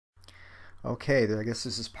Okay, I guess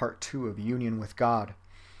this is part 2 of Union with God.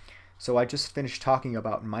 So I just finished talking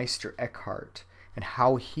about Meister Eckhart and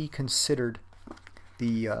how he considered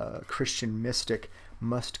the Christian mystic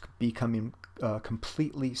must become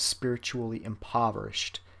completely spiritually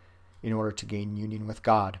impoverished in order to gain union with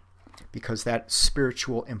God. Because that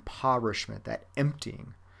spiritual impoverishment, that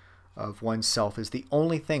emptying of oneself, is the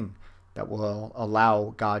only thing that will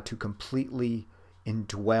allow God to completely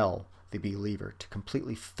indwell the believer, to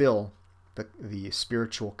completely fill the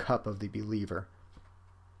spiritual cup of the believer.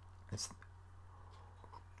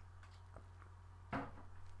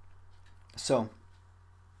 So,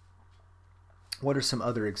 what are some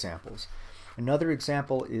other examples? Another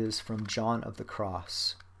example is from John of the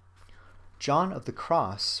Cross. John of the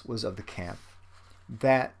Cross was of the camp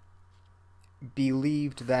that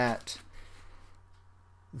believed that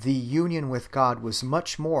the union with God was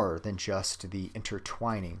much more than just the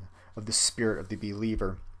intertwining of the spirit of the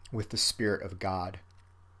believer with the Spirit of God.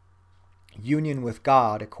 Union with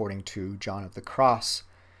God, according to John of the Cross,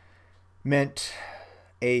 meant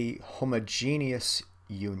a homogeneous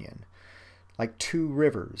union, like two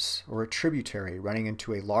rivers or a tributary running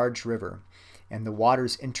into a large river, and the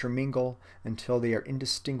waters intermingle until they are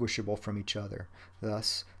indistinguishable from each other.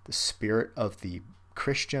 Thus, the spirit of the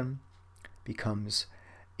Christian becomes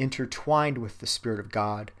intertwined with the Spirit of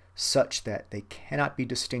God such that they cannot be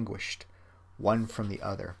distinguished one from the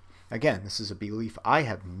other. Again, this is a belief I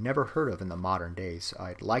have never heard of in the modern days.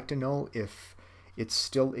 I'd like to know if it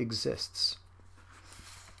still exists.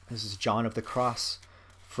 This is John of the Cross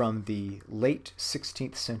from the late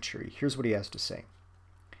 16th century. Here's what he has to say.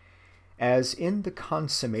 As in the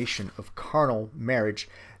consummation of carnal marriage,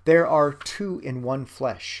 there are two in one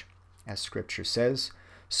flesh, as Scripture says,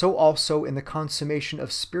 so also in the consummation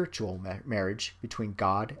of spiritual marriage between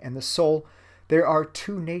God and the soul, there are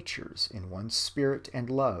two natures in one spirit and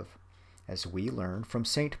love, as we learn from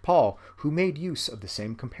St. Paul, who made use of the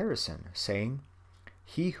same comparison, saying,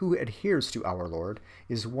 "He who adheres to our Lord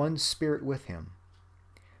is one spirit with him."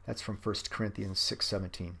 That's from 1 Corinthians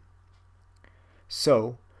 6:17.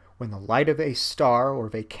 So, when the light of a star or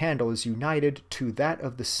of a candle is united to that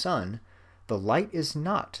of the sun, the light is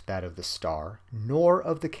not that of the star, nor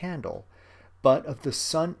of the candle, but of the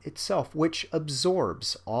sun itself, which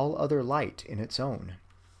absorbs all other light in its own.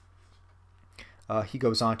 He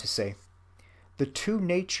goes on to say, the two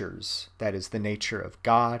natures, that is, the nature of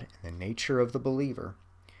God and the nature of the believer,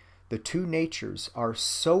 the two natures are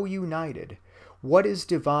so united, what is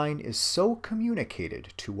divine is so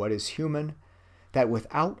communicated to what is human, that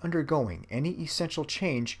without undergoing any essential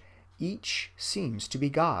change, each seems to be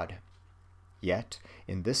God. Yet,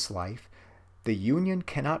 in this life, the union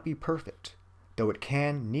cannot be perfect, though it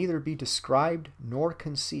can neither be described nor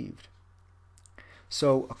conceived.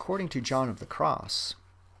 So, according to John of the Cross,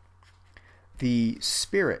 the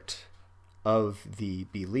spirit of the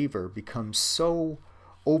believer becomes so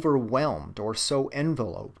overwhelmed or so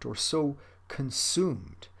enveloped or so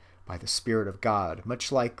consumed by the Spirit of God,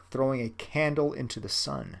 much like throwing a candle into the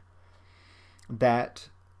sun, that,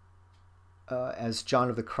 as John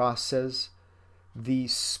of the Cross says, the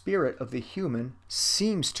spirit of the human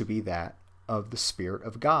seems to be that of the Spirit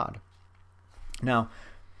of God. Now,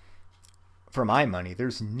 for my money,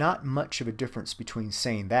 there's not much of a difference between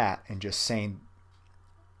saying that and just saying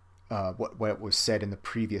what was said in the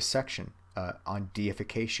previous section on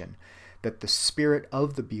deification, that the spirit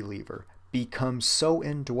of the believer becomes so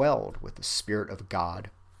indwelled with the Spirit of God,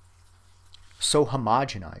 so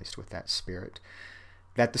homogenized with that spirit,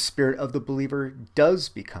 that the spirit of the believer does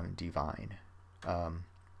become divine.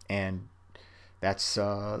 And that's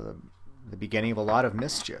the beginning of a lot of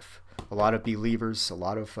mischief. A lot of believers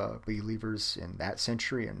in that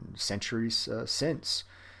century and centuries since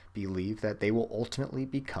believe that they will ultimately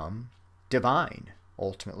become divine,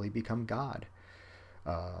 ultimately become God.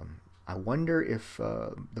 I wonder if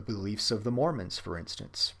the beliefs of the Mormons, for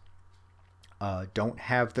instance, don't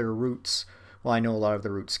have their roots. Well, I know a lot of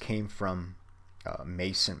the roots came from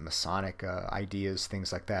Masonic ideas,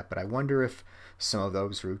 things like that, but I wonder if some of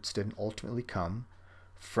those roots didn't ultimately come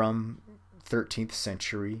from 13th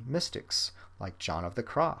century mystics like John of the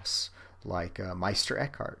Cross, like Meister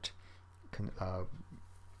Eckhart,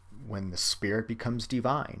 when the spirit becomes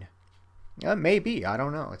divine. Maybe, I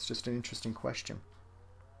don't know. It's just an interesting question.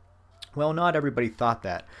 Well, not everybody thought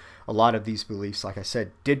that. A lot of these beliefs, like I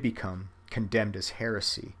said, did become condemned as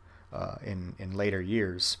heresy in later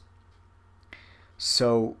years.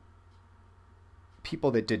 So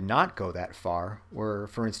people that did not go that far were,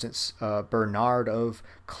 for instance, Bernard of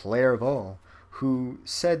Clairvaux, who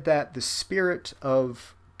said that the Spirit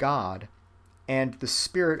of God and the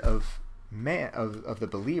spirit of of the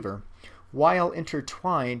believer, while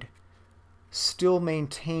intertwined, still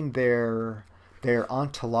maintain their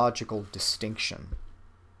ontological distinction.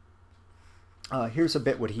 Here's a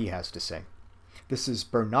bit what he has to say. This is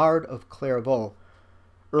Bernard of Clairvaux,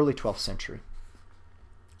 early 12th century.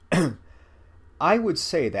 I would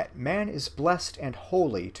say that man is blessed and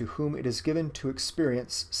holy to whom it is given to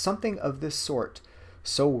experience something of this sort,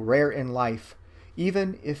 so rare in life,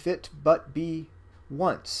 even if it but be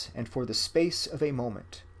once and for the space of a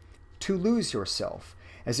moment. To lose yourself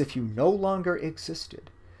as if you no longer existed,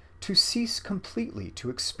 to cease completely to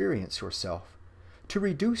experience yourself, to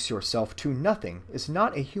reduce yourself to nothing is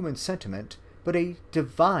not a human sentiment, but a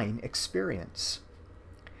divine experience.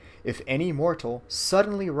 If any mortal,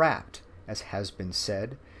 suddenly rapt, as has been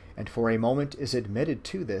said, and for a moment is admitted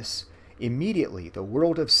to this, immediately the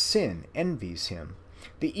world of sin envies him,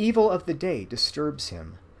 the evil of the day disturbs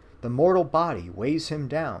him, the mortal body weighs him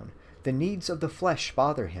down, the needs of the flesh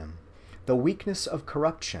bother him, the weakness of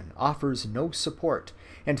corruption offers no support,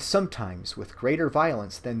 and sometimes with greater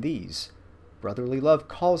violence than these, brotherly love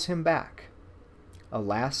calls him back.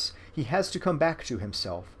 Alas, he has to come back to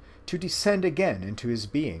himself, to descend again into his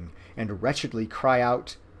being, and wretchedly cry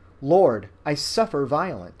out, Lord, I suffer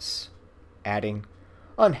violence, adding,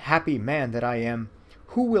 Unhappy man that I am,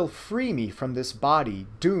 who will free me from this body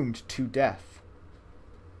doomed to death?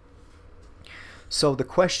 So the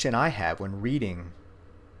question I have when reading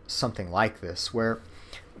something like this, where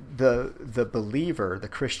the believer, the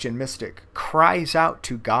Christian mystic, cries out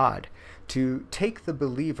to God to take the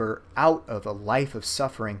believer out of a life of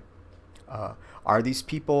suffering, are these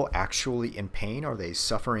people actually in pain? Are they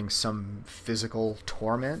suffering some physical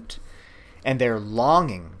torment? And they're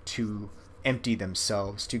longing to empty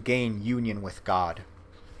themselves, to gain union with God.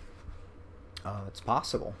 It's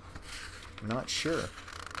possible. I'm not sure.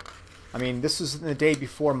 I mean, this is in the day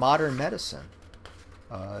before modern medicine.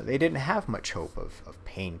 They didn't have much hope of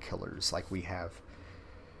painkillers like we have.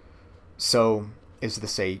 So is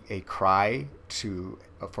this a cry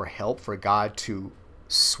for help, for God to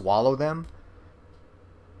swallow them?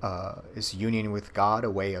 Is union with God a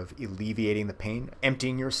way of alleviating the pain,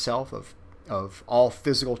 emptying yourself of all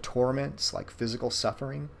physical torments like physical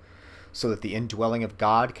suffering, so that the indwelling of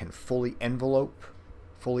God can fully envelope,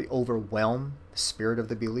 fully overwhelm the spirit of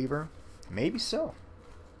the believer? Maybe so.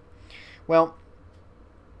 Well,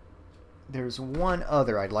 there's one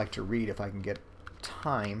other I'd like to read if I can get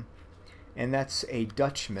time, and that's a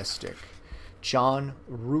Dutch mystic, John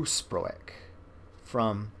Ruysbroek,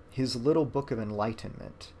 from his little Book of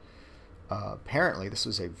Enlightenment. Apparently, this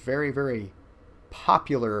was a very, very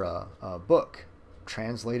popular book,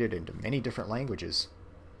 translated into many different languages.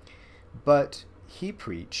 But he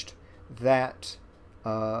preached that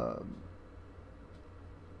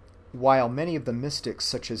while many of the mystics,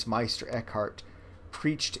 such as Meister Eckhart,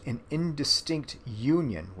 preached an indistinct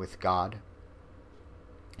union with God,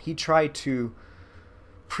 he tried to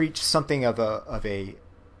preach something of a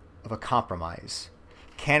compromise.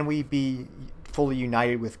 Can we be fully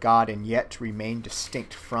united with God and yet remain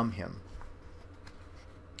distinct from Him?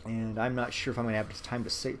 And I'm not sure if I'm going to have time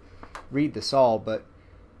to read this all, but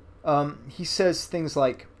he says things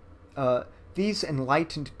like, these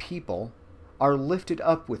enlightened people are lifted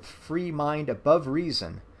up with free mind above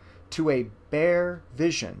reason to a bare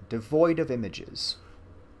vision devoid of images.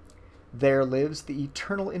 There lives the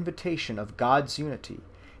eternal invitation of God's unity,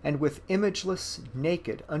 and with imageless,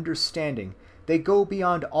 naked understanding they go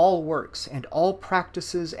beyond all works and all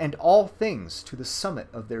practices and all things to the summit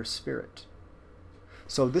of their spirit.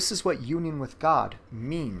 So this is what union with God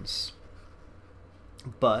means.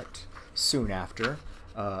 But soon after,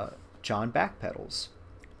 John backpedals.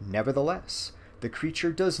 Nevertheless, the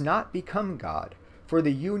creature does not become God, for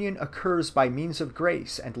the union occurs by means of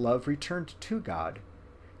grace and love returned to God.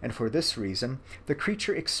 And for this reason, the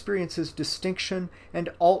creature experiences distinction and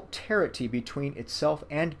alterity between itself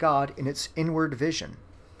and God in its inward vision.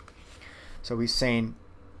 So he's saying,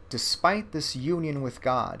 despite this union with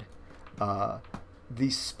God, the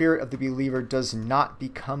spirit of the believer does not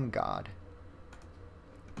become God.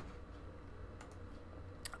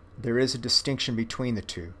 There is a distinction between the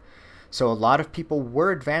two. So a lot of people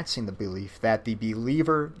were advancing the belief that the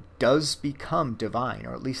believer does become divine,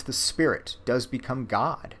 or at least the spirit does become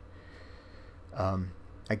God.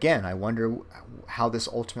 Again, I wonder how this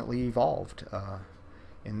ultimately evolved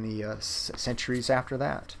in the centuries after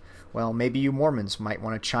that. Well, maybe you Mormons might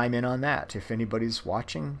want to chime in on that. If anybody's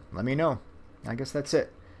watching, let me know. I guess that's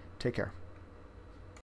it. Take care.